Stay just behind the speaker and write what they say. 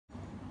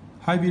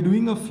Hi, we're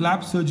doing a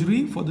flap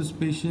surgery for this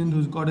patient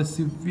who's got a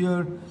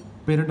severe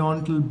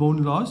periodontal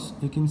bone loss.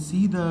 You can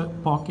see the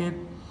pocket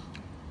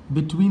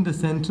between the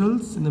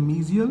centrals in the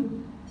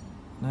mesial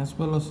as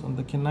well as on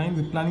the canine.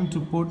 We're planning to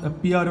put a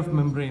PRF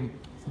membrane.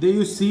 There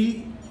you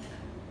see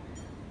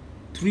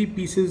 3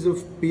 pieces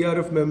of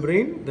PRF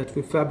membrane that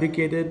we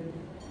fabricated,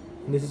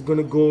 and this is going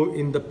to go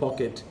in the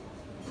pocket.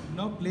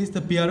 Now place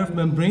the PRF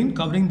membrane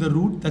covering the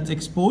root that's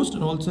exposed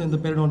and also in the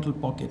periodontal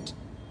pocket.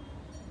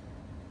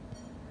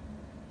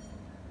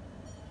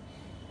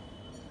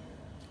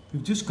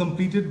 We've just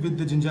completed with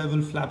the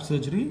gingival flap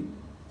surgery.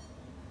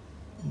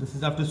 This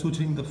is after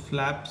suturing the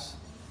flaps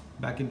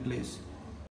back in place.